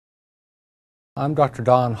I'm Dr.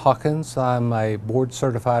 Don Hawkins. I'm a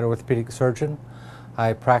board-certified orthopedic surgeon.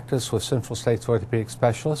 I practice with Central States Orthopedic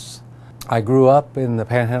Specialists. I grew up in the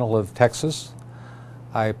panhandle of Texas.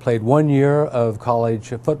 I played 1 year of college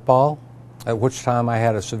football, at which time I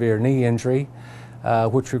had a severe knee injury,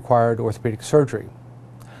 which required orthopedic surgery.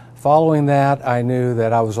 Following that, I knew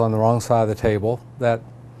that I was on the wrong side of the table, that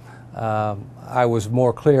I was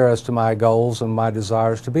more clear as to my goals and my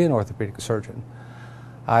desires to be an orthopedic surgeon.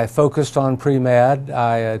 I focused on pre-med.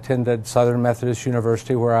 I attended Southern Methodist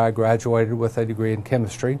University, where I graduated with a degree in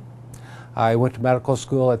chemistry. I went to medical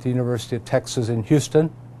school at the University of Texas in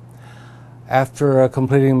Houston. After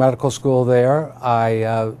completing medical school there,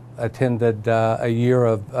 I attended a year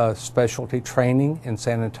of specialty training in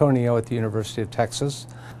San Antonio at the University of Texas.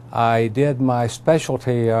 I did my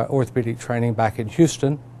specialty orthopedic training back in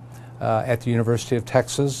Houston at the University of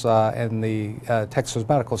Texas in the Texas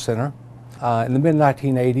Medical Center. In the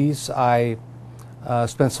mid-1980s, I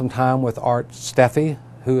spent some time with Art Steffi,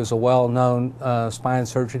 who is a well-known spine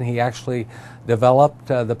surgeon. He actually developed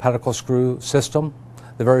the pedicle screw system.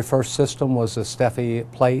 The very first system was a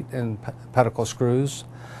Steffi plate and pedicle screws.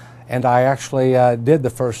 And I actually did the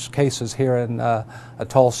first cases here in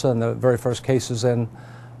Tulsa and the very first cases in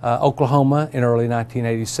Oklahoma in early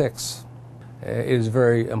 1986. It is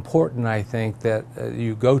very important, I think, that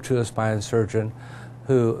you go to a spine surgeon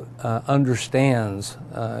who understands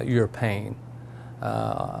your pain.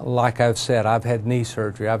 Like I've said, I've had knee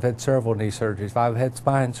surgery, I've had several knee surgeries, I've had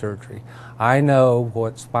spine surgery. I know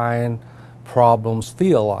what spine problems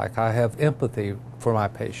feel like. I have empathy for my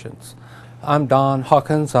patients. I'm Don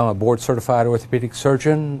Hawkins. I'm a board-certified orthopedic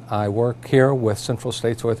surgeon. I work here with Central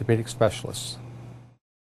States Orthopedic Specialists.